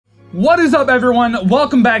What is up, everyone?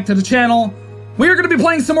 Welcome back to the channel. We are going to be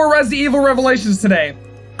playing some more Resident Evil Revelations today.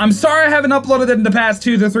 I'm sorry I haven't uploaded it in the past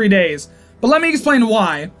 2 to 3 days, but let me explain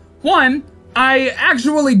why. One, I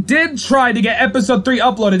actually did try to get episode 3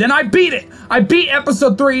 uploaded, and I beat it! I beat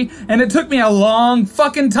episode 3, and it took me a long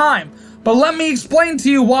fucking time. But let me explain to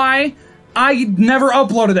you why I never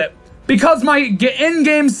uploaded it. Because my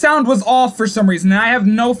in-game sound was off for some reason, and I have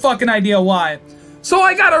no fucking idea why. So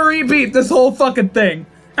I gotta repeat this whole fucking thing.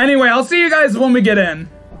 Anyway, I'll see you guys when we get in.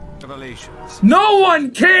 Revelations. No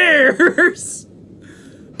one cares!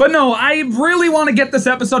 But no, I really want to get this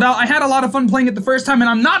episode out. I had a lot of fun playing it the first time, and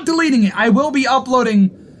I'm not deleting it. I will be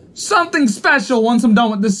uploading something special once I'm done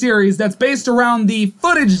with this series that's based around the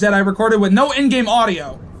footage that I recorded with no in-game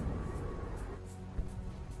audio.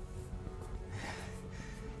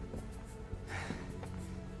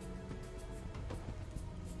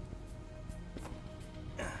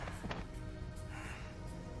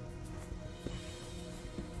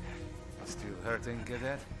 Hurting,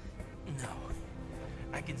 Cadet? No.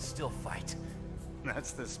 I can still fight.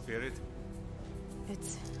 That's the spirit.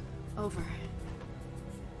 It's over.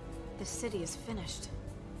 The city is finished.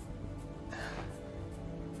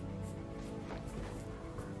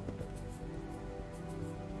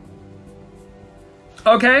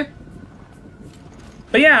 Okay.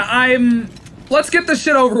 But yeah, let's get this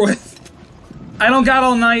shit over with. I don't got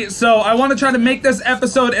all night, so I want to try to make this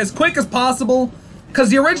episode as quick as possible. Because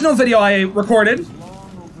the original video I recorded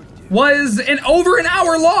was over an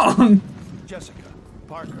hour long. Jessica,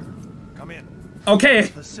 Parker, come in. Okay. The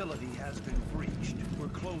facility has been breached. We're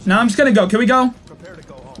closing. Now I'm just gonna go. Can we go? Prepare to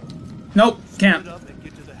go home. Nope, can't. Split up and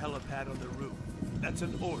get to the helipad on the roof. That's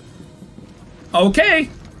an order. Okay.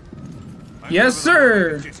 Yes,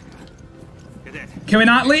 sir. Cadet, Can we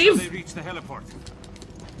not they leave? reach the heliport.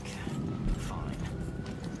 Fine.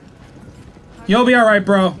 You'll be alright,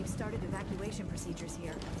 bro.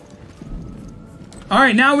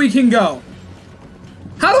 Alright, now we can go.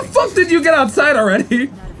 How the fuck did you get outside already?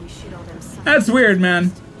 That's weird,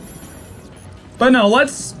 man. But no,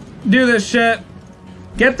 let's do this shit.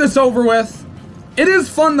 Get this over with. It is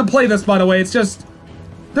fun to play this, by the way. It's just,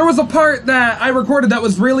 there was a part that I recorded that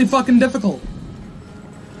was really fucking difficult.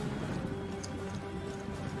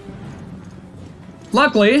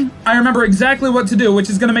 Luckily, I remember exactly what to do, which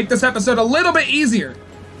is gonna make this episode a little bit easier.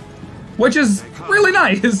 Which is really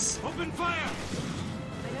nice. Open fire!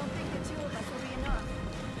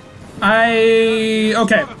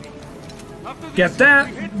 Okay. Get that.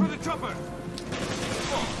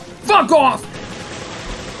 Fuck off!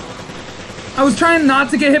 I was trying not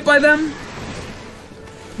to get hit by them,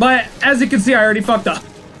 but as you can see, I already fucked up.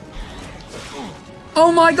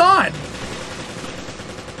 Oh my god!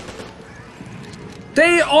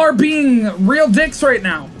 They are being real dicks right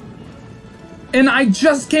now. And I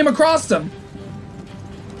just came across them.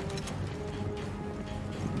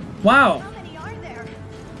 Wow.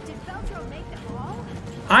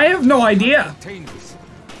 I have no idea.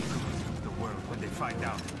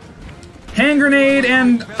 Hand grenade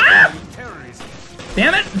and ah!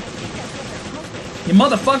 Damn it! You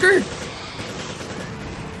motherfucker!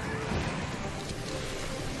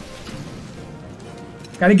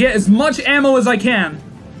 Gotta get as much ammo as I can.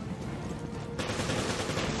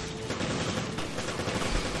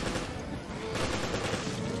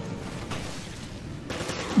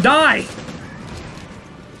 Die!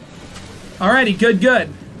 Alrighty, good.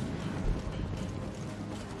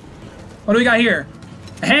 What do we got here?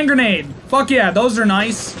 A hand grenade. Fuck yeah, those are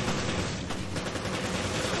nice.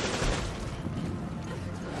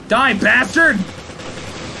 Die, bastard!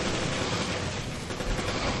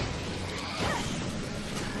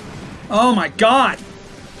 Oh my god!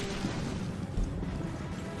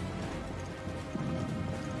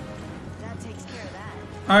 That takes care of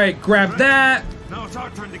that. Alright, grab that. Now it's our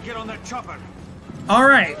turn to get on that chopper.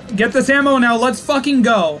 Alright, get this ammo now, let's fucking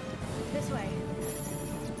go. This way.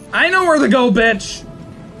 I know where to go, bitch!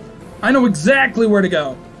 I know exactly where to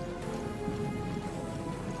go.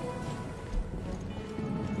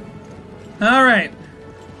 Alright.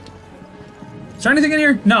 Is there anything in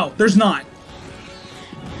here? No, there's not.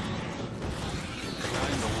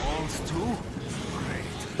 Behind the walls too? Great.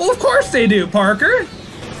 Well, of course they do, Parker.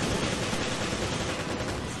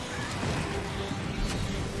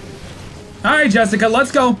 Alright, Jessica,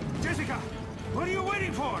 let's go. Jessica, what are you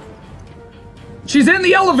waiting for? She's in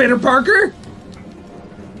the elevator, Parker!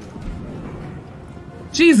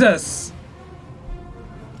 Jesus.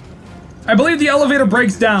 I believe the elevator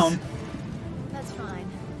breaks down. That's fine,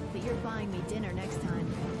 but you're buying me dinner next time.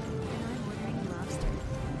 And I'm ordering lobster.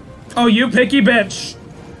 Oh, you picky bitch.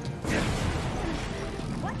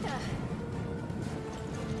 What the?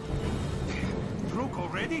 broke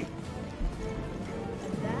already?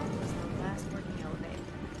 That was the last working elevator.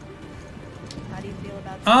 How do you feel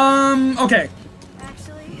about Okay.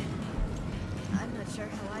 Actually, I'm not sure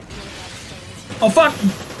how I feel about stairs. Oh, fuck!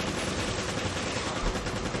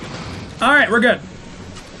 Alright, we're good.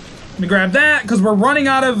 Let me grab that, because we're running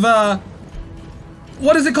out of,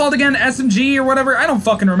 what is it called again? SMG or whatever? I don't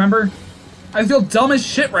fucking remember. I feel dumb as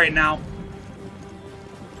shit right now.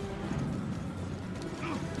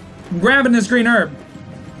 I'm grabbing this green herb.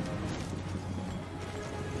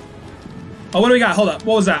 Oh, what do we got? Hold up.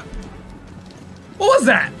 What was that? What was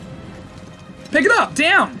that? Pick it up.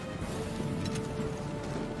 Damn.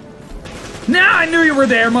 Now I knew you were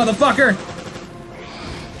there, motherfucker.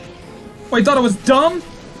 Wait, thought it was dumb?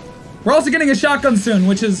 We're also getting a shotgun soon,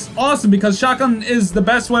 which is awesome because shotgun is the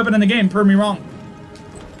best weapon in the game, prove me wrong.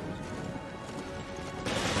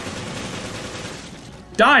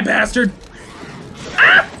 Die, bastard!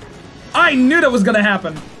 Ah! I knew that was gonna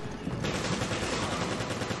happen.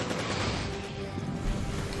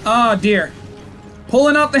 Oh dear.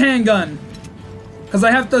 Pulling out the handgun. Because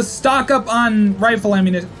I have to stock up on rifle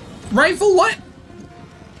ammunition. Rifle what?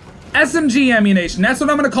 SMG ammunition. That's what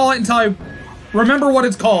I'm gonna call it until I remember what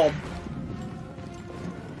it's called.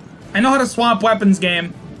 I know how to swap weapons,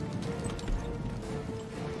 game.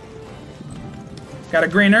 Got a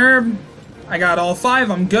green herb. I got all 5,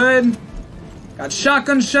 I'm good. Got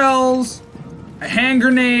shotgun shells. A hand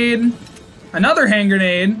grenade. Another hand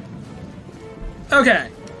grenade. Okay.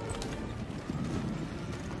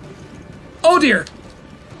 Oh dear.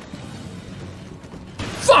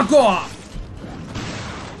 Fuck off!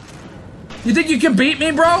 You think you can beat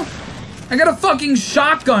me, bro? I got a fucking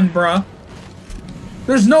shotgun, bro.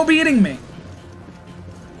 There's no beating me.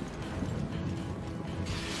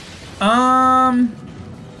 I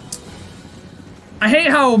hate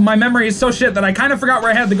how my memory is so shit that I kind of forgot where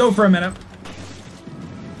I had to go for a minute.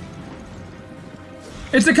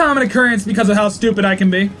 It's a common occurrence because of how stupid I can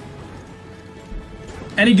be.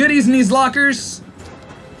 Any goodies in these lockers?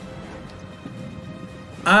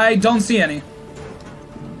 I don't see any.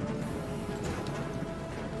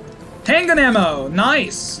 Handgun ammo,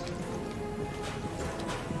 nice.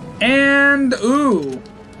 And, ooh,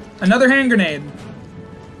 another hand grenade,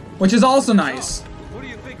 which is also nice. What do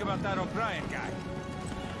you think about that O'Brien guy?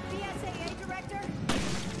 BSAA director?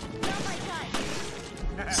 Not my type.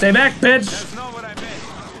 Stay back, bitch. That's not what I meant.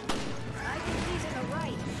 I think he's in the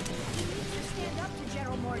right. He needs to stand up to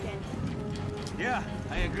General Morgan. Yeah,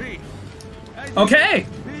 I agree. I think Okay.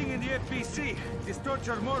 Being in the FBC distorts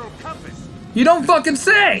your moral compass. You don't fucking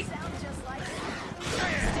say, Sounds just like it.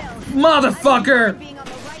 Still, motherfucker. being on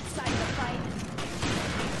the right side of the fight.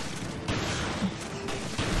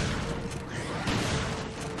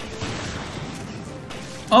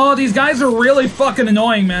 Oh, these guys are really fucking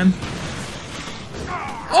annoying, man.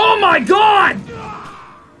 Oh my god!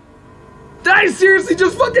 Did I seriously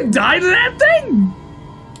just fucking die to that thing?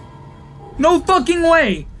 No fucking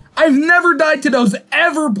way. I've never died to those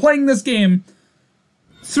ever playing this game.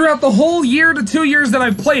 Throughout the whole year to 2 years that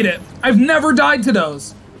I've played it, I've never died to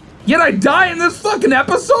those. Yet I die in this fucking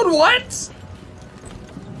episode? What?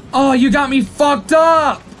 Oh, you got me fucked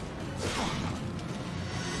up.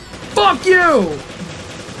 Fuck you.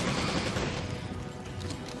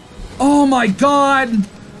 Oh my god.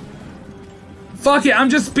 Fuck it, I'm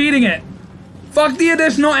just speeding it. Fuck the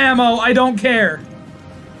additional ammo, I don't care.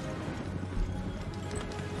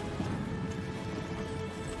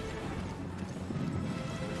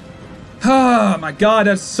 Oh my god,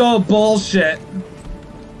 that's so bullshit.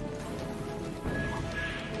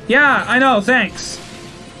 Yeah, I know, thanks.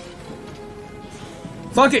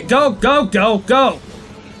 Fuck it, go, go, go, go.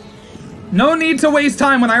 No need to waste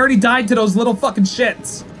time when I already died to those little fucking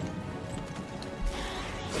shits.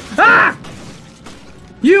 Ah!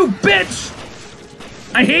 You bitch!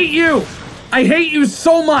 I hate you! I hate you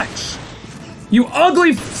so much! You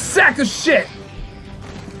ugly sack of shit!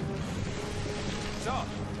 So,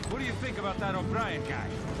 what do you think about that O'Brien guy?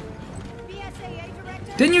 BSAA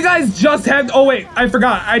director? Didn't you guys just have- oh wait, I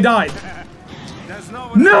forgot, I died. That's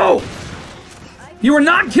not what No! You are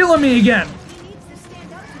not killing me again! He needs to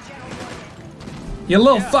stand up to General Morgan. You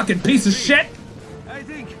little fucking piece of shit! I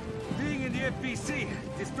think being in the FBC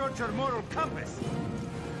distorts your moral compass.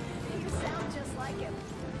 You sound just like him.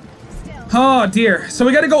 Still, Oh dear, so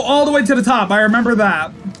we gotta go all the way to the top, I remember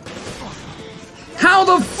that. How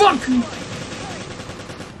the fuck?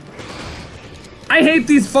 I hate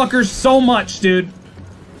these fuckers so much, dude.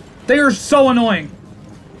 They are so annoying.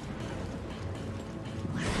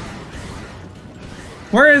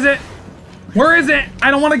 Where is it? Where is it?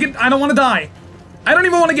 I don't want to die. I don't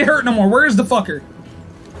even want to get hurt no more. Where is the fucker?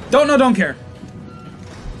 Don't know, don't care.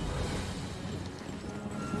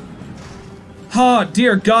 Oh,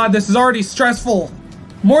 dear God, this is already stressful.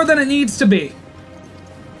 More than it needs to be.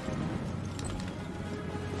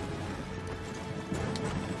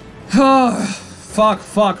 Oh, fuck.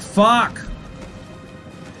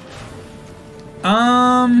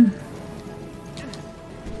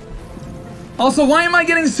 Also, why am I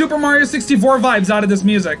getting Super Mario 64 vibes out of this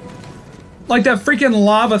music? Like that freaking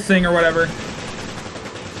lava thing or whatever.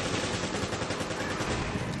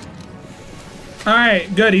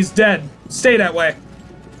 Alright, good, he's dead. Stay that way.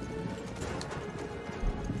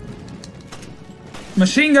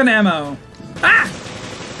 Machine gun ammo. Ah!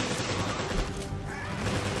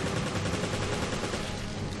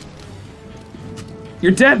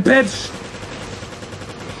 You're dead, bitch!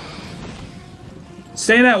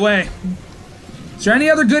 Stay that way. Is there any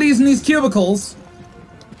other goodies in these cubicles?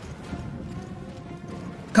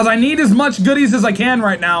 Because I need as much goodies as I can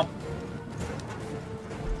right now.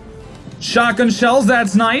 Shotgun shells,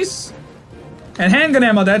 that's nice. And handgun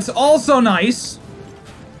ammo, that's also nice.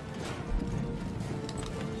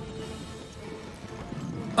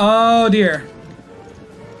 Oh dear.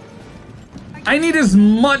 I need as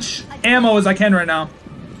much ammo as I can right now.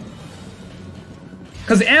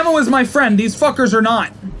 Because ammo is my friend, these fuckers are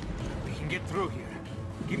not. We can get through here.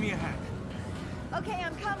 Give me a hand. Okay,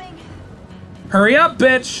 I'm coming. Hurry up,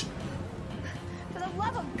 bitch. For the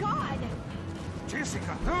love of God. Jessica,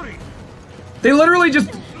 hurry! They literally just...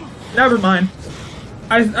 Never mind.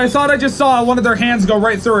 I thought I just saw one of their hands go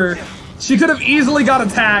right through her. She could have easily got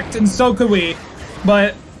attacked, and so could we.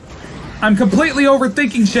 But I'm completely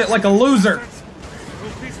overthinking shit like a loser.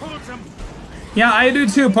 Yeah, I do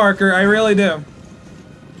too, Parker. I really do.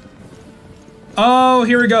 Oh,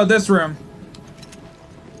 here we go. This room.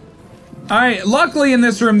 Alright, luckily in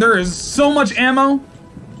this room there is so much ammo.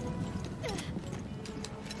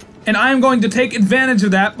 And I am going to take advantage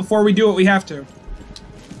of that before we do what we have to.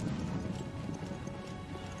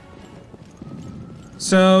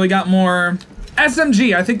 So we got more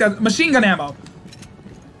SMG. I think that's machine gun ammo.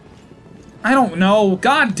 I don't know.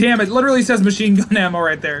 God damn it. Literally says machine gun ammo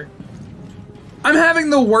right there. I'm having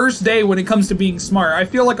the worst day when it comes to being smart. I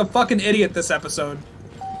feel like a fucking idiot this episode.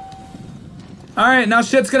 Alright, now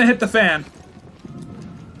shit's gonna hit the fan.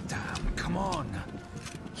 Damn, come on.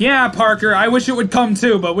 Yeah, Parker, I wish it would come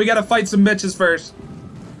too, but we gotta fight some bitches first.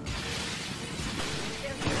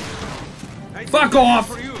 Fuck off!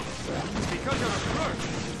 For you. Because you're a flirt.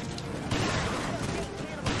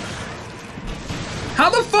 How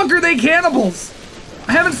the fuck are they cannibals?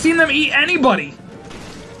 I haven't seen them eat anybody.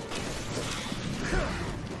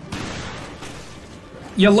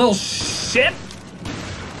 You little shit.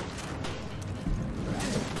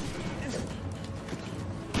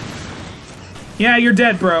 Yeah, you're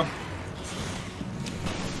dead, bro.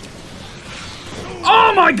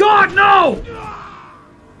 Oh my God, no!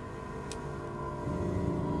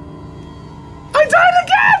 I died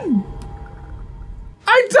again!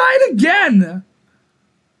 I died again!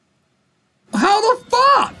 How the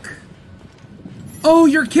fuck? Oh,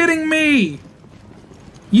 you're kidding me.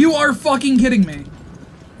 You are fucking kidding me.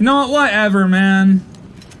 You know what? Whatever, man.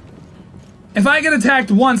 If I get attacked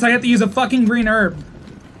once, I have to use a fucking green herb.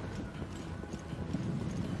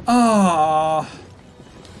 Oh.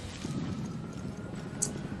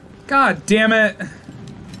 God damn it.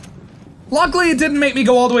 Luckily, it didn't make me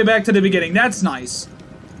go all the way back to the beginning. That's nice.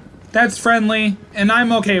 That's friendly, and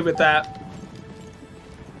I'm okay with that.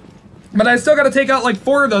 But I still gotta take out like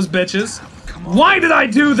 4 of those bitches. Why did I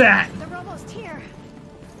do that? They're almost here.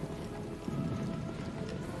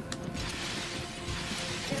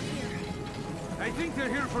 I think they're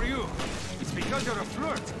here for you. It's because you're a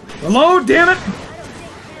flirt. Reload, damn it!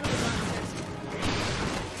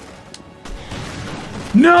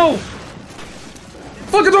 No!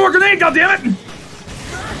 Fucking throw a grenade, goddammit!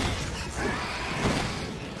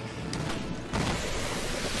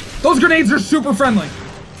 Those grenades are super friendly.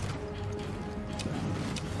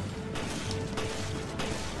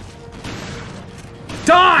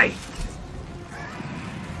 Die!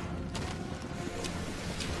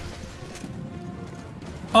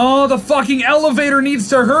 Oh, the fucking elevator needs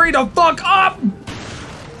to hurry the fuck up!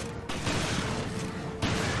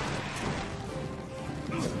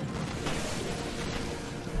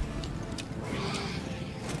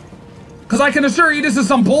 Because I can assure you this is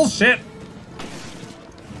some bullshit.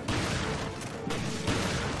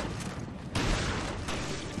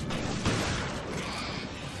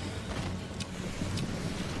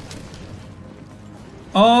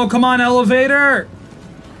 Oh, come on, elevator!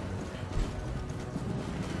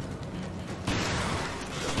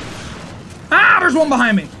 Ah, there's one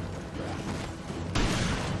behind me!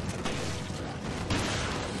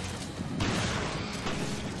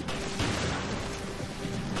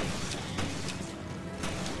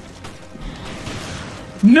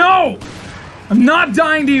 No! I'm not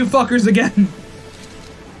dying to you fuckers again.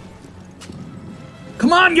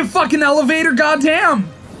 Come on, you fucking elevator, goddamn!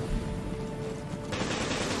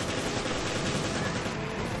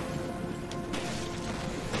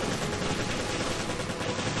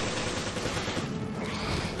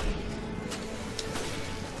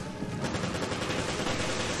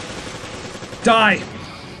 Die!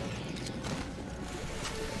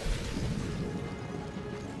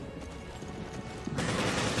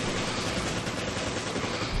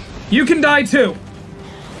 You can die too!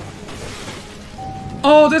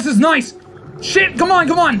 Oh, this is nice! Shit, come on,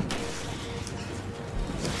 come on!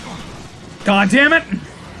 God damn it!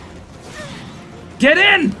 Get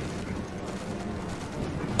in!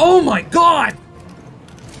 Oh my god!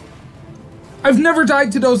 I've never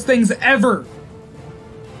died to those things ever!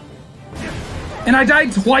 And I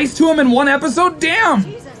died twice to him in one episode? Damn!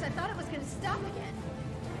 Jesus, I thought it was gonna stop again.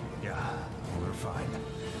 Yeah, we're fine.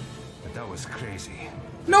 But that was crazy.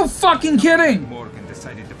 No fucking kidding! Morgan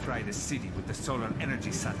decided to fry the city with the solar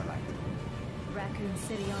energy satellite. Raccoon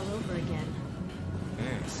City all over again.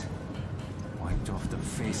 Yes. Wiped off the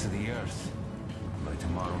face of the earth. By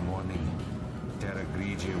tomorrow morning, Terra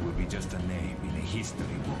Grigia will be just a name in a history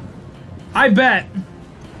book. I bet.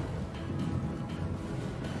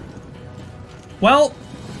 Well,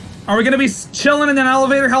 are we gonna be chilling in an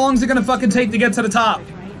elevator? How long is it gonna fucking take to get to the top?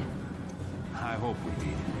 Right? I hope we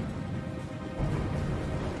did.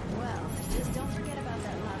 Well, just don't forget about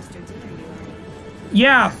that lobster dinner you ordered.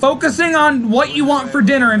 Yeah, focusing on what you want for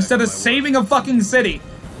dinner instead of saving a fucking city.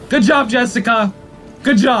 Good job, Jessica.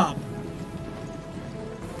 Good job.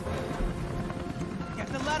 Get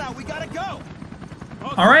the ladder, we gotta go!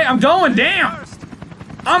 Alright, I'm going, damn!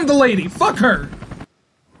 I'm the lady, fuck her!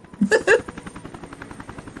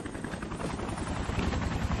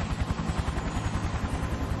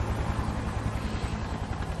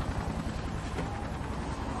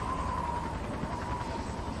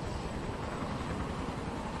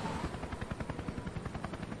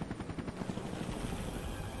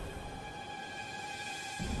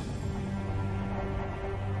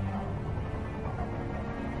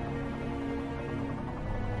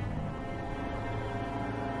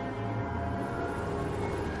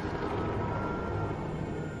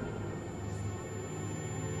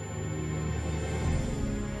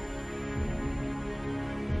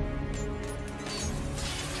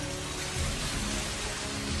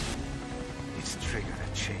 It's triggered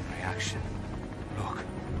a chain reaction. Look,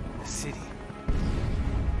 the city.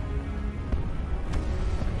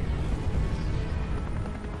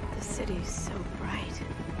 The city's so bright.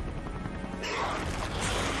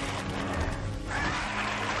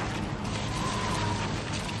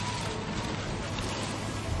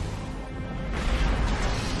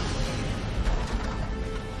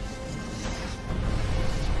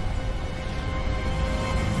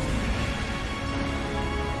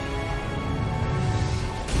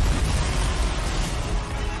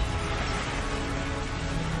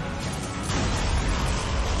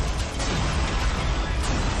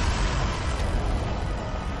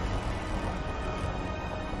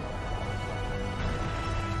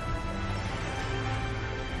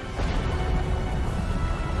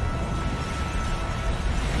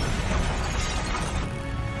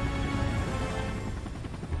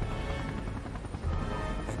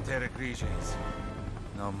 Terra Grigians.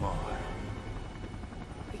 No more.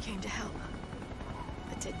 We came to help,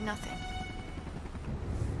 but did nothing.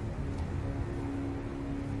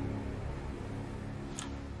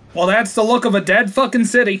 Well, that's the look of a dead fucking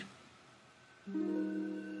city.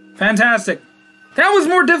 Fantastic. That was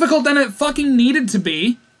more difficult than it fucking needed to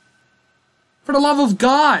be. For the love of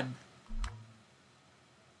God.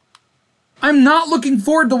 I'm not looking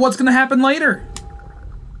forward to what's gonna happen later.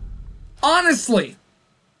 Honestly.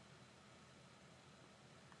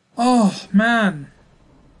 Oh, man.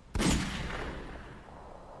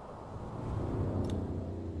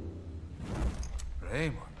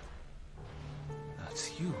 Raymond.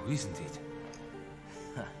 That's you, isn't it?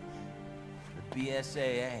 The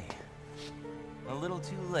BSAA. A little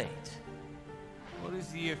too late. What is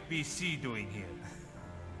the FBC doing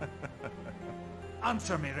here?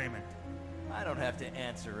 Answer me, Raymond. I don't have to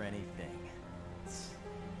answer anything.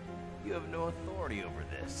 You have no authority over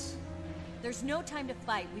this. There's no time to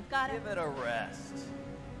fight. We've got to... Give it a rest.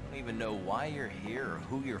 I don't even know why you're here or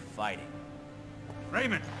who you're fighting.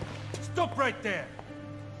 Raymond, stop right there.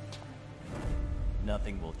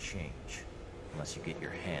 Nothing will change unless you get your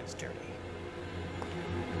hands dirty.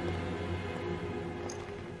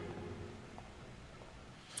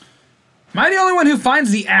 Am I the only one who finds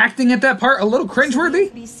the acting at that part a little cringeworthy?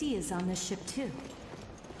 BC is on this ship too.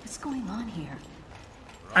 What's going on here?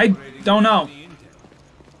 I don't know.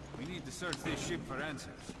 We need to search this ship for answers.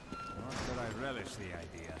 Not that I relish the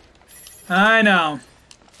idea. I know.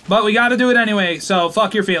 But we gotta do it anyway, so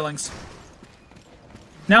fuck your feelings.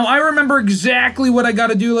 Now, I remember exactly what I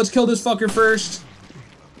gotta do. Let's kill this fucker first.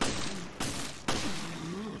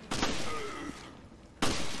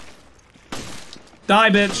 Die,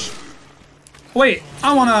 bitch. Wait,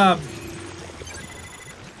 I wanna...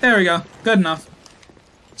 There we go. Good enough.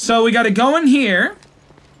 So we gotta go in here.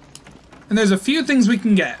 And there's a few things we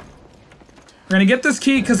can get. We're gonna get this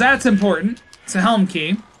key, because that's important. It's a helm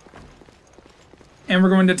key. And we're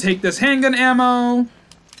going to take this handgun ammo.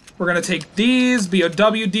 We're gonna take these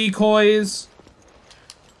BOW decoys.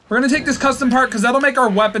 We're gonna take this custom part, because that'll make our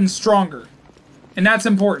weapons stronger. And that's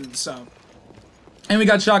important, so. And we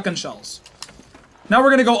got shotgun shells. Now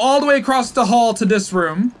we're gonna go all the way across the hall to this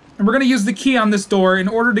room. And we're gonna use the key on this door in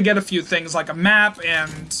order to get a few things, like a map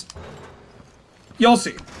and... You'll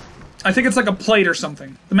see. I think it's like a plate or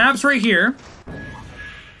something. The map's right here.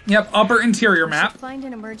 Yep, upper interior map. Find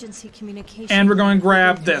an emergency communication. And we're going to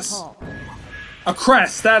grab this. A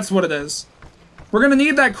crest, that's what it is. We're gonna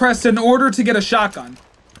need that crest in order to get a shotgun.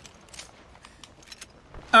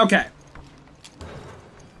 Okay.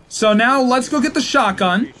 So now let's go get the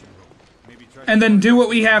shotgun. And then do what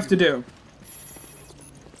we have to do.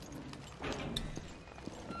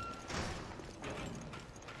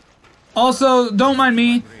 Also, don't mind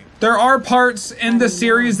me. There are parts in this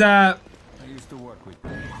series that...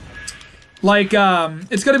 Like,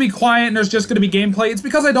 it's gonna be quiet and there's just gonna be gameplay. It's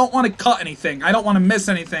because I don't want to cut anything. I don't want to miss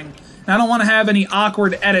anything. And I don't want to have any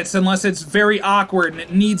awkward edits unless it's very awkward and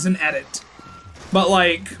it needs an edit. But,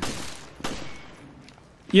 like...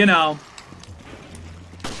 You know...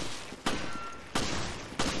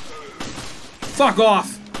 Fuck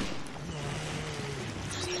off.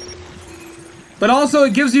 But also,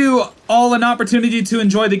 it gives you all an opportunity to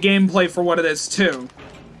enjoy the gameplay for what it is, too.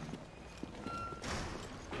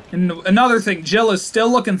 And another thing, Jill is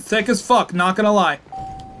still looking thick as fuck, not gonna lie.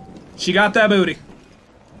 She got that booty.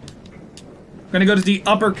 We're gonna go to the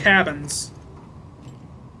upper cabins.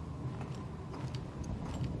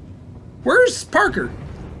 Where's Parker?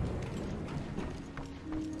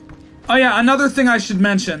 Oh yeah, another thing I should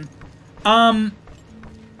mention.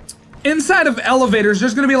 Inside of elevators,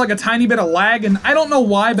 there's gonna be like a tiny bit of lag, and I don't know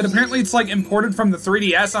why, but apparently it's like imported from the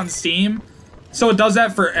 3DS on Steam. So it does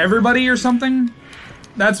that for everybody or something.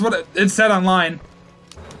 That's what it said online.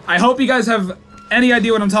 I hope you guys have any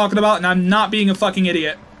idea what I'm talking about, and I'm not being a fucking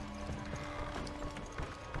idiot.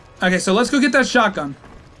 Okay, so let's go get that shotgun.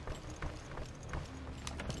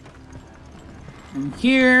 And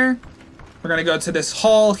here, we're gonna go to this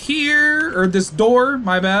hall here, or this door,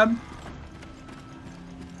 my bad.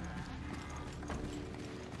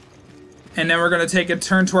 And then we're gonna take a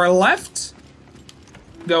turn to our left.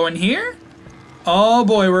 Go in here. Oh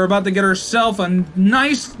boy, we're about to get ourselves a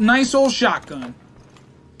nice old shotgun.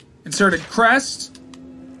 Inserted crest.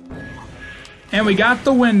 And we got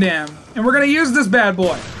the Windam. And we're gonna use this bad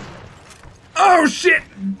boy. Oh shit!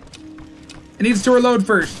 It needs to reload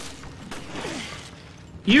first.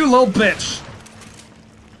 You little bitch.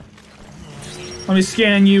 Let me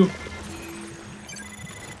scan you.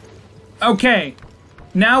 Okay.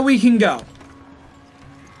 Now we can go.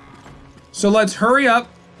 So let's hurry up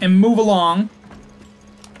and move along.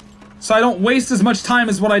 So I don't waste as much time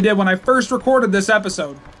as what I did when I first recorded this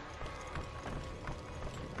episode.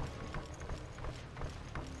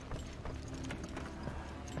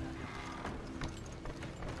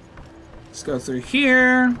 Let's go through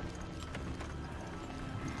here.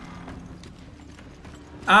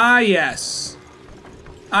 Ah, yes.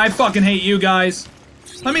 I fucking hate you guys.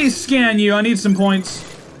 Let me scan you. I need some points.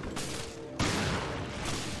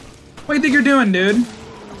 What do you think you're doing, dude?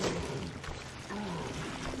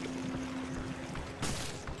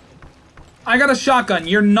 I got a shotgun.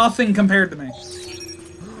 You're nothing compared to me.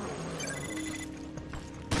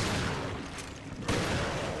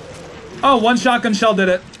 Oh, one shotgun shell did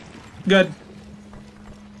it. Good.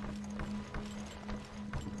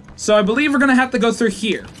 So I believe we're gonna have to go through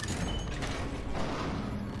here.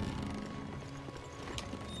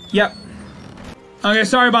 Yep. Okay,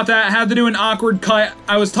 sorry about that. I had to do an awkward cut.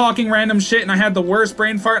 I was talking random shit and I had the worst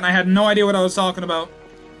brain fart and I had no idea what I was talking about.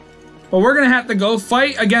 But we're gonna have to go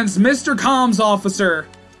fight against Mr. COMMS officer,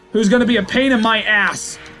 who's gonna be a pain in my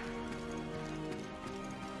ass.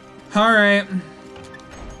 Alright.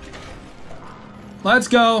 Let's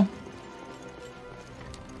go.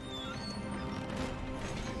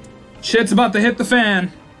 Shit's about to hit the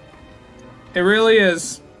fan. It really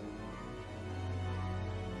is.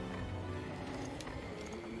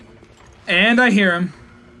 And I hear him.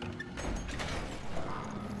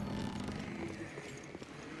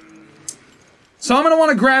 So I'm gonna want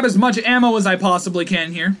to grab as much ammo as I possibly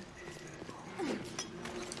can here.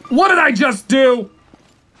 What did I just do?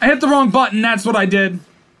 I hit the wrong button, that's what I did.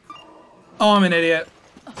 Oh, I'm an idiot.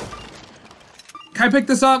 Can I pick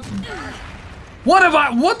this up?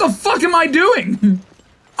 What the fuck am I doing?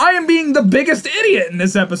 I am being the biggest idiot in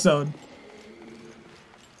this episode.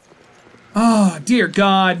 Oh, dear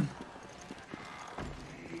God.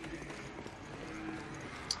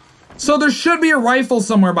 So there should be a rifle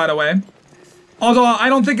somewhere, by the way. Although I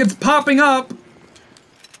don't think it's popping up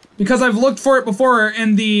because I've looked for it before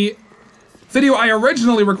in the video I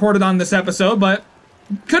originally recorded on this episode, but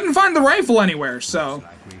couldn't find the rifle anywhere, so.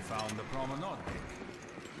 Like we found the promenade deck.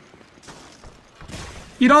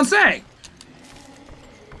 You don't say.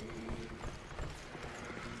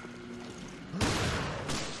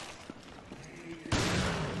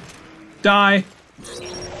 Die.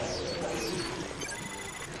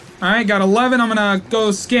 Alright, got 11. I'm gonna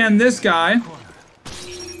go scan this guy.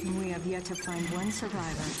 We have yet to find one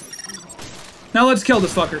survivor. Now let's kill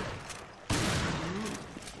this fucker.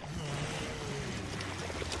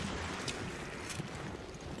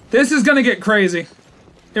 This is gonna get crazy.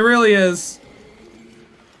 It really is.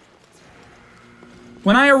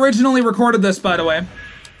 When I originally recorded this, by the way,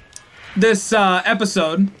 this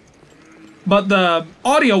episode, but the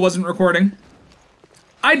audio wasn't recording,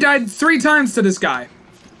 I died 3 times to this guy.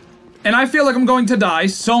 And I feel like I'm going to die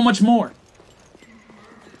so much more.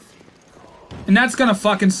 And that's gonna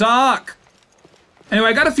fucking suck. Anyway,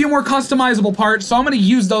 I got a few more customizable parts, so I'm gonna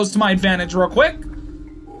use those to my advantage real quick.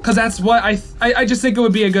 Because that's what I just think it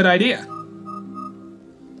would be a good idea.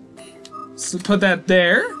 So put that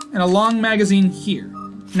there, and a long magazine here.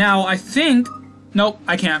 Now, I think... Nope,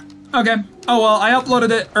 I can't. Okay. Oh well, I uploaded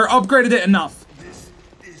it, or upgraded it enough. This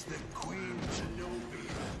is the Queen Zenobia.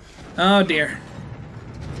 Oh dear.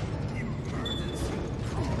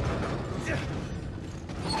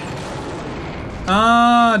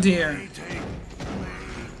 Oh dear.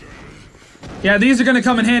 Yeah, these are gonna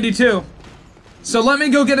come in handy too. So let me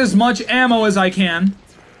go get as much ammo as I can.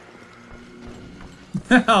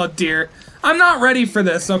 Oh dear. I'm not ready for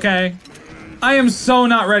this, okay? I am so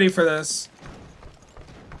not ready for this.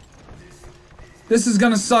 This is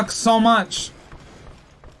gonna suck so much.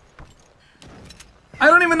 I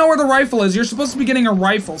don't even know where the rifle is. You're supposed to be getting a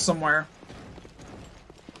rifle somewhere.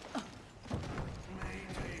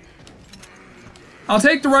 I'll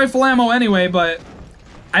take the rifle ammo anyway, but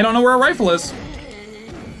I don't know where a rifle is.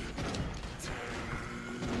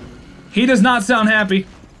 He does not sound happy.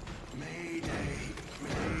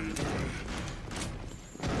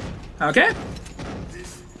 Okay.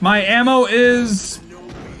 My ammo is...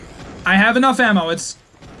 I have enough ammo. It's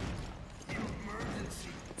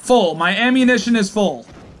full. My ammunition is full.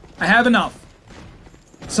 I have enough.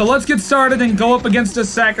 So let's get started and go up against this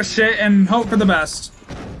sack of shit and hope for the best.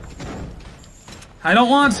 I don't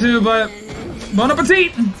want to, but bon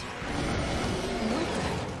appetit!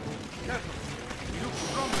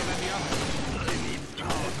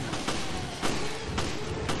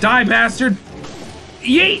 Die, bastard!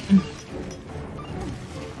 Yeet!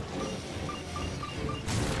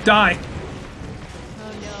 Die.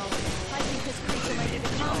 Oh no. I think this creature might be the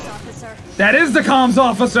comms officer. That is the comms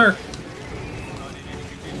officer!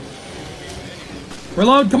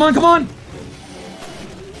 Reload, come on, come on!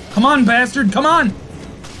 Come on, bastard, come on!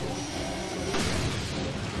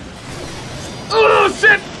 Oh,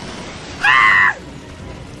 shit! Ah!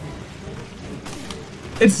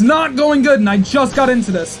 It's not going good, and I just got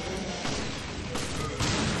into this.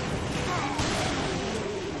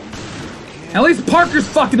 At least Parker's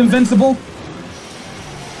fucking invincible.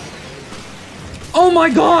 Oh my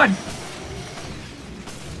god!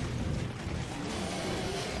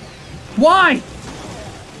 Why?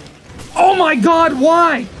 Oh my god,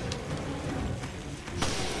 why?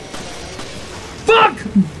 Fuck!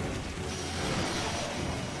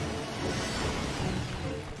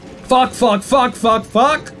 Fuck, fuck, fuck, fuck,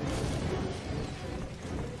 fuck!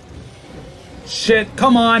 Shit,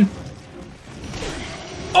 come on!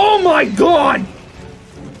 Oh my god!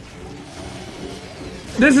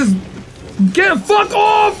 This is... Get fuck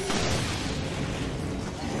off!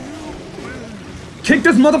 Kick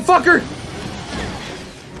this motherfucker!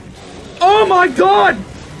 Oh my god!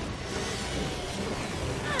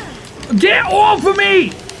 Get off of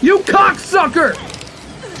me! You cocksucker!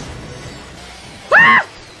 Ah!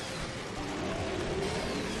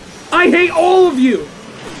 I hate all of you!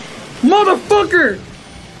 Motherfucker!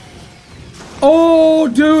 Oh,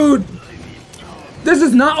 dude! This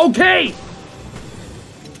is not okay!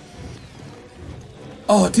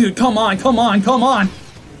 Oh, dude, come on, come on, come on!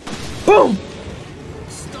 Boom!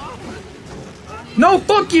 No,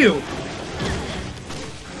 fuck you!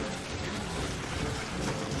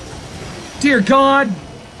 Dear God.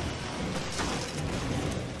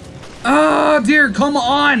 Ah, dear, come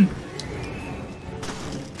on.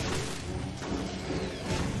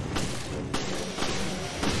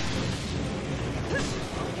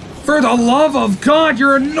 For the love of God,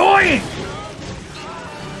 you're annoying.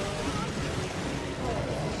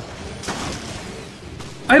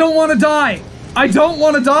 I don't want to die. I don't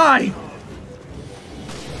want to die.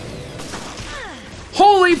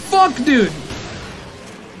 Holy fuck, dude.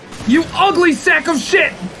 You ugly sack of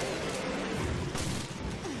shit.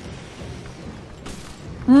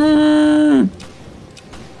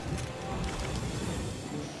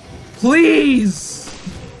 Please.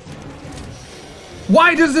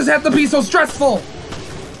 Why does this have to be so stressful?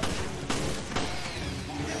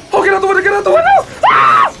 Oh, get out the window, get out the window!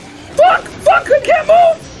 Ah! Fuck! Fuck! I can't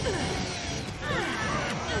move!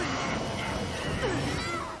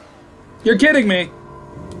 You're kidding me.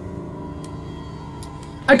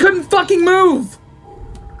 I couldn't fucking move!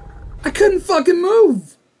 I couldn't fucking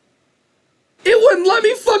move! It wouldn't let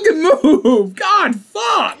me fucking move! God,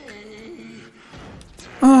 fuck!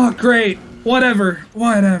 Oh, great. Whatever.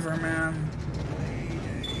 Whatever, man.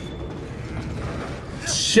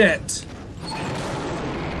 Shit.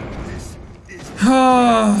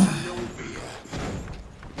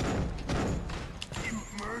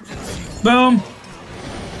 Boom.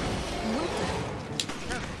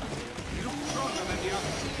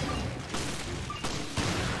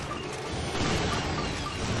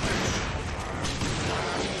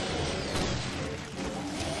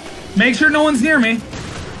 Make sure no one's near me. Oh no.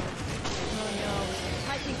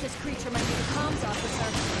 I think this creature might be the comms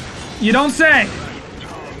officer. You don't say.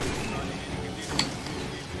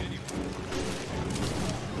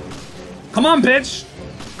 Come on, bitch.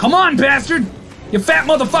 Come on, bastard. You fat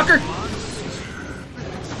motherfucker.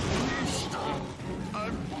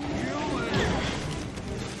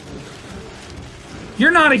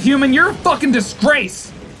 You're not a human. You're a fucking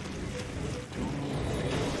disgrace.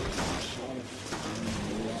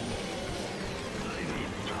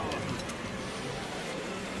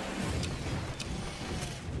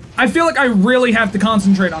 I feel like I really have to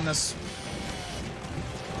concentrate on this.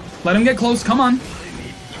 Let him get close. Come on.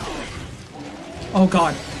 Oh,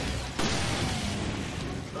 God.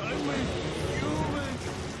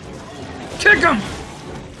 Kick him!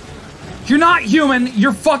 You're not human.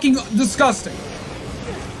 You're fucking disgusting.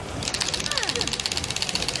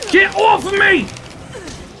 Get off of me!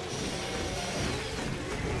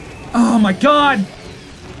 Oh, my God.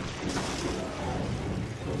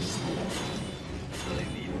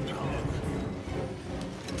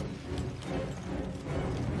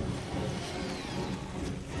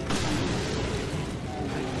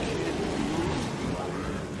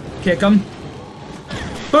 Kick him.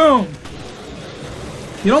 Boom!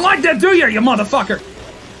 You don't like that, do you, you motherfucker?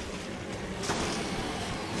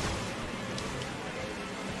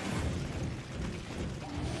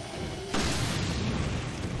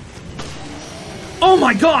 Oh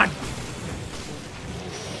my God!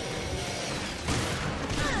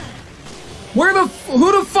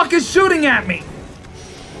 Who the fuck is shooting at me?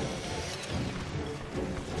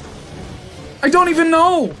 I don't even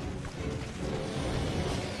know.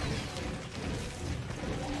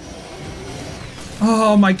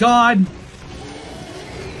 Oh my God.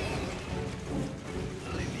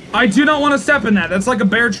 I do not want to step in that. That's like a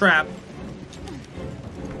bear trap.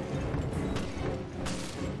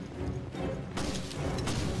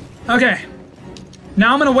 Okay.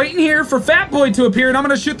 Now I'm gonna wait in here for Fat Boy to appear and I'm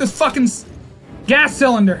gonna shoot this fucking gas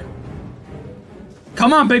cylinder.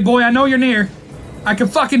 Come on, big boy. I know you're near. I can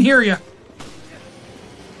fucking hear you.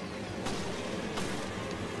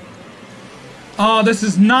 Oh, this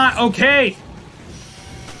is not okay.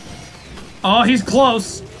 Oh, he's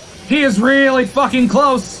close. He is really fucking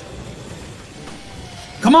close.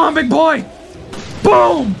 Come on, big boy.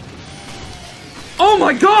 Boom! Oh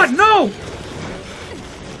my God, no!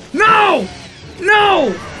 No!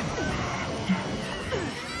 No!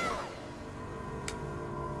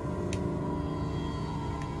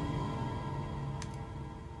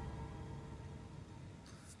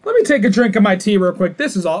 Let me take a drink of my tea real quick.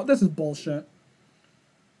 This is bullshit.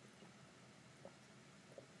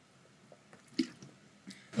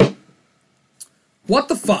 What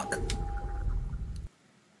the fuck?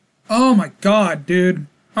 Oh my God, dude.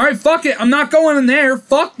 Alright, fuck it. I'm not going in there.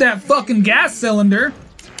 Fuck that fucking gas cylinder.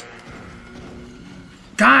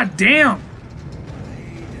 God damn.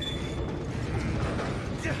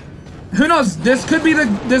 Who knows? This could be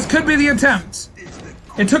the attempt.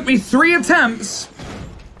 It took me 3 attempts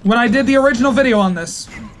when I did the original video on this.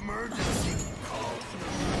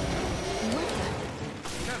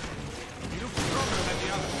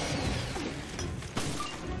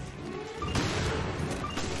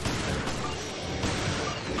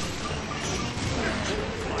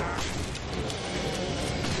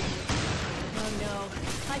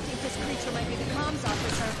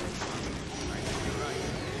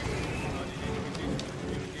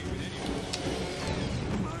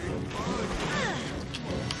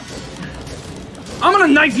 I'm gonna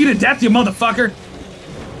knife you to death, you motherfucker.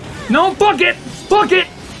 No, fuck it. Fuck it.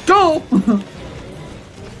 Go.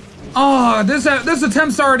 Oh, this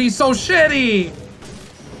attempt's already so shitty.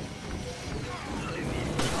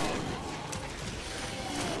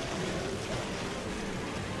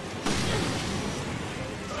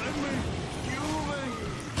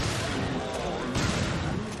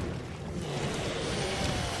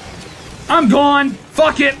 I'm gone.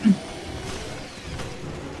 Fuck it.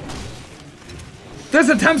 This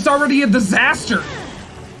attempt's already a disaster.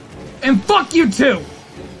 And fuck you too.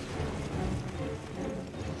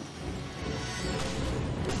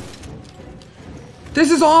 This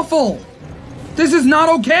is awful. This is not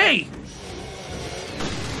okay.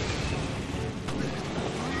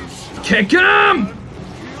 Kick him!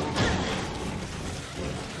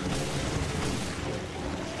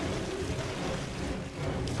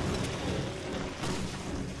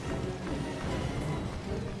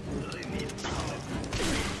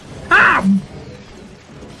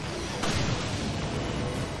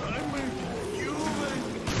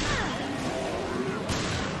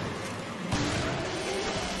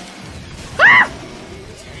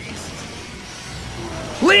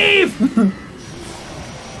 Leave!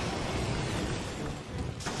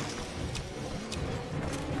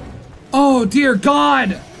 Oh, dear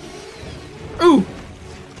God. Ooh.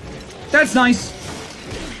 That's nice.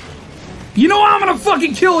 You know what? I'm gonna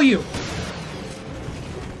fucking kill you.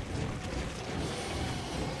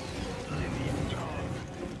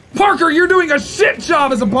 Parker, you're doing a shit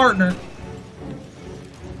job as a partner.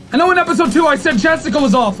 I know in episode 2 I said Jessica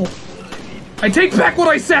was awful. I take back what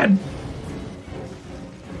I said.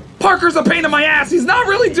 Parker's a pain in my ass. He's not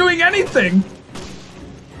really doing anything.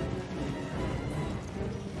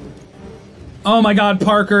 Oh my God,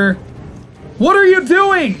 Parker. What are you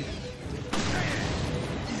doing?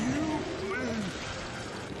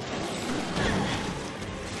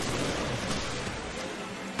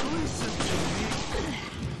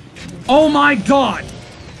 Oh my God.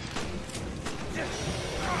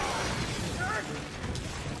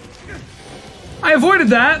 I avoided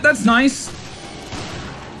that. That's nice.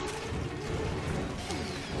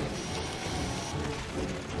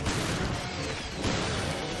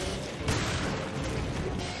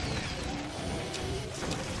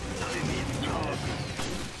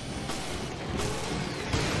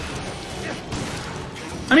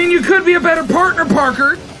 I mean, you could be a better partner,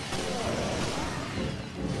 Parker.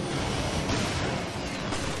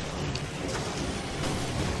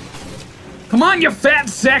 Come on, you fat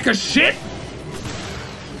sack of shit!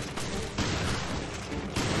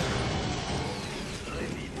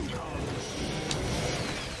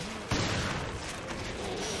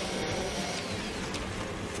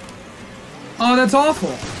 Oh, that's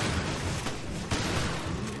awful.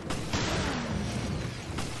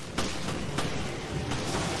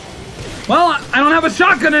 Well, I don't have a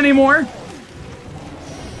shotgun anymore.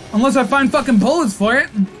 Unless I find fucking bullets for it.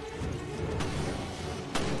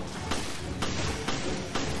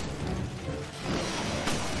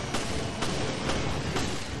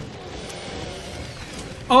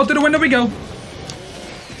 Oh, through the window we go.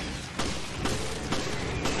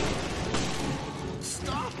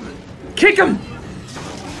 Stop it! Kick him!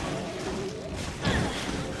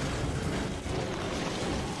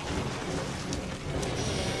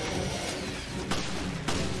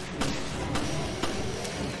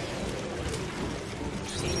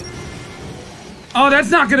 Oh, that's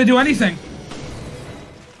not gonna do anything.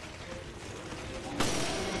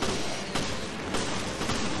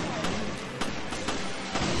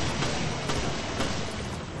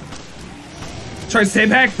 Try to stay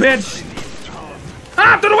back, bitch!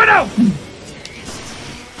 Ah, through the window!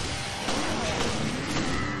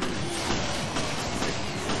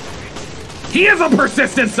 He is a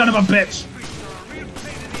persistent son of a bitch!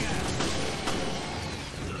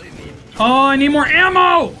 Oh, I need more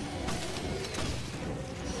ammo!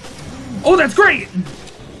 Oh, that's great!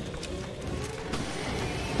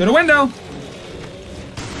 Through the window!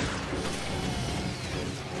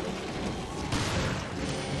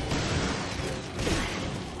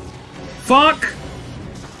 Fuck!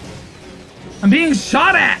 I'm being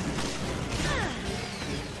shot at!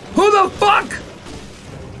 Who the fuck?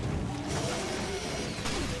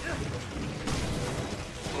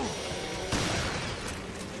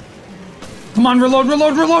 Come on, reload,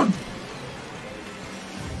 reload, reload!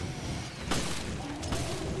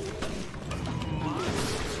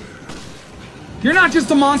 You're not just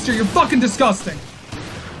a monster, you're fucking disgusting.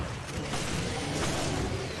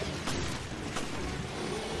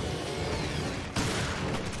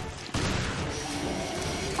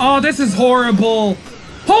 Oh, this is horrible.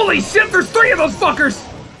 Holy shit, there's 3 of those fuckers!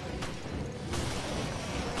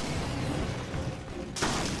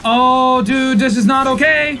 Oh, dude, this is not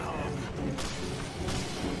okay.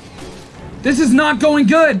 This is not going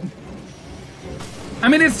good. I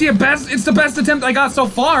mean, it's the best attempt I got so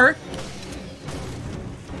far.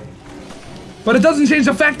 But it doesn't change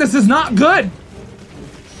the fact this is not good.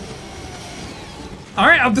 All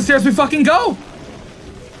right, up the stairs we fucking go.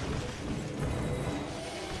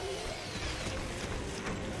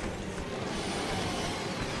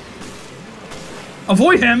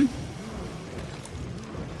 Avoid him.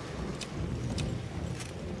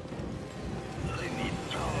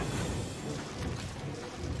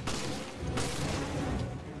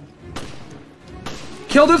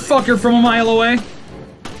 Kill this fucker from a mile away.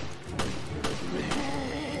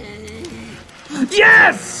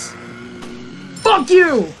 Yes! Fuck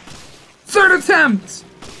you! Third attempt!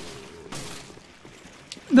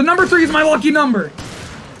 The number 3 is my lucky number.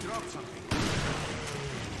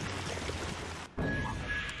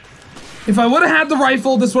 If I would have had the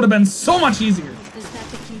rifle, this would have been so much easier. Is that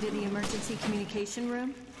the key to the emergency communication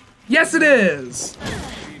room? Yes, it is.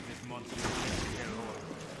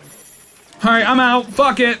 Alright, I'm out.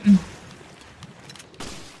 Fuck it.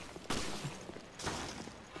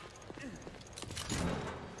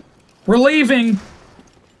 We're leaving.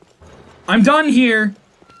 I'm done here.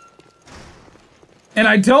 And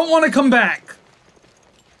I don't want to come back.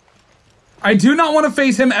 I do not want to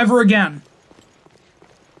face him ever again.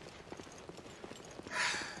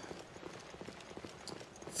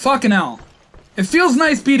 Fucking hell. It feels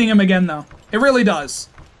nice beating him again, though. It really does.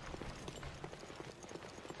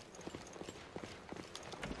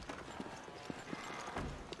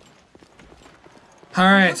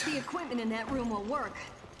 Alright. The equipment in that room will work.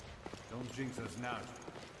 Don't jinx us now.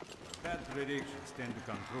 Bad predictions tend to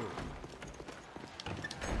come true.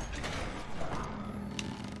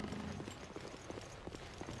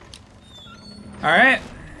 Alright.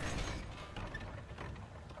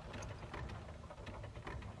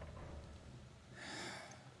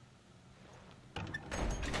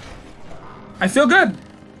 I feel good.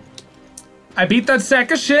 I beat that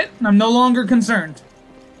sack of shit, and I'm no longer concerned.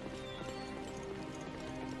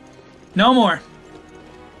 No more.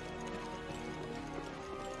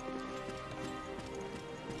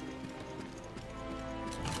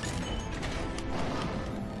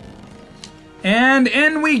 And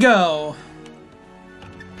in we go.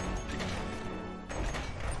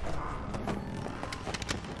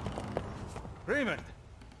 Raymond!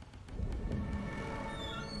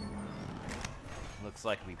 Looks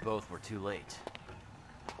like we both were too late.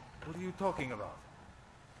 What are you talking about?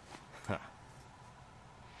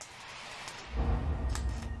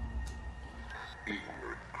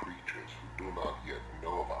 Ignorant creatures who do not yet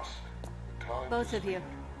know of us. The time Both of you.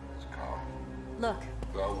 has come. Look,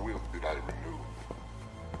 Thou wilt that I renew.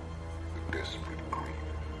 The desperate grief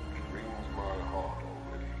which wrings my heart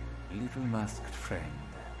already. Little masked friend.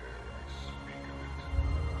 Dare I speak of it?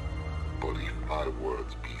 But if thy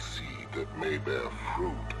words be seed that may bear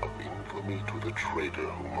fruit of infamy to the traitor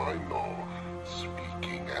whom I know,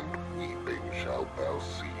 speaking and weeping shalt thou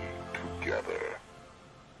see together.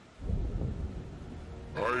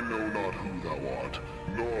 I know not who thou art,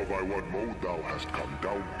 nor by what mode thou hast come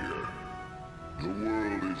down here. The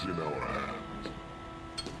world is in our hands.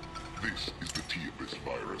 This is the tea of this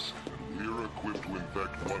virus, and we are equipped to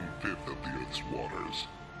infect 1/5 of the Earth's waters.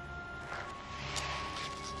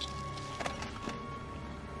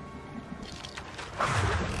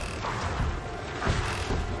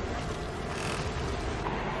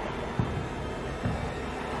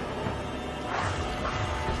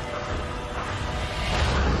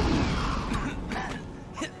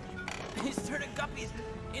 He's turning guppies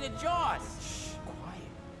into jaws. Shh,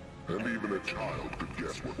 quiet. And even a child could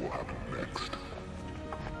guess what will happen next.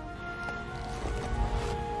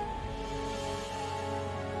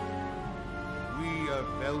 We are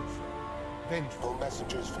Veltro. Vengeful.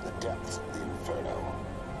 Messengers from the depths of the Inferno.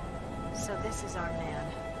 So this is our man.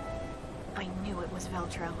 I knew it was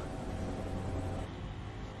Veltro.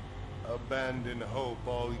 Abandon hope,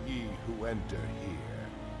 all ye who enter here.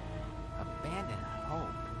 Abandon hope.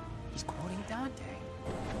 He's quoting Dante.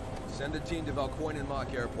 Send a team to Valcoin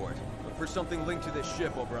Mock Airport. Look for something linked to this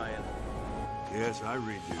ship, O'Brien. Yes, I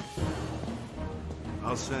read you.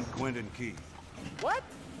 I'll send Quentin Keith. What?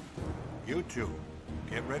 You two,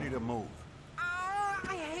 get ready to move.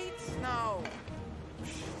 I hate snow.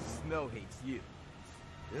 Snow hates you.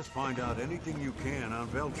 Just find out anything you can on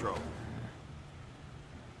Veltro.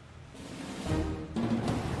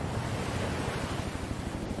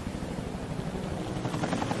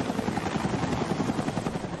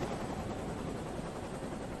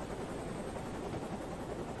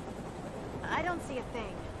 I don't see a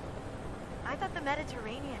thing. I thought the the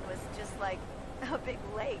Mediterranean was just like a big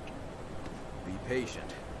lake. Be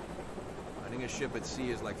patient. Finding a ship at sea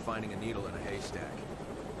is like finding a needle in a haystack.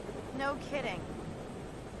 No kidding.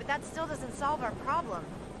 But that still doesn't solve our problem.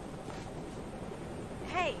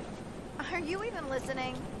 Hey, are you even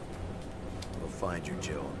listening? We'll find you,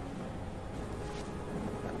 Jill.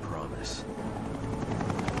 I promise.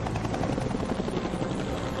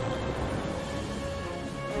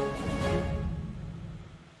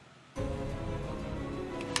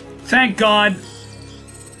 Thank God.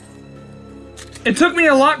 It took me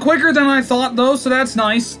a lot quicker than I thought, though, so that's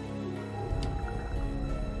nice.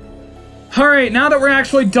 Alright, now that we're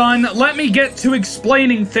actually done, let me get to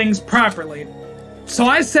explaining things properly. So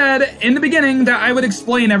I said in the beginning that I would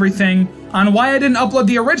explain everything on why I didn't upload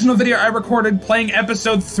the original video I recorded playing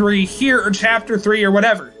episode 3 here, or chapter 3, or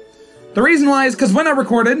whatever. The reason why is because when I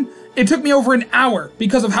recorded, it took me over an hour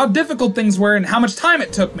because of how difficult things were and how much time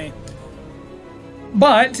it took me.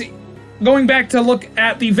 But going back to look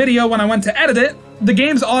at the video when I went to edit it, the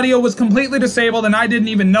game's audio was completely disabled and I didn't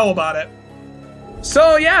even know about it.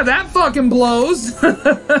 So yeah, that fucking blows.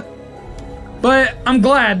 But I'm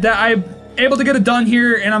glad that I'm able to get it done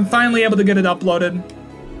here and I'm finally able to get it uploaded.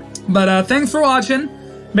 But thanks for watching.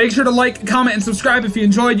 Make sure to like, comment, and subscribe if you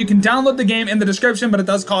enjoyed. You can download the game in the description, but it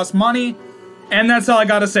does cost money. And that's all I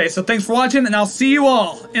gotta say. So thanks for watching, and I'll see you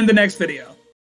all in the next video.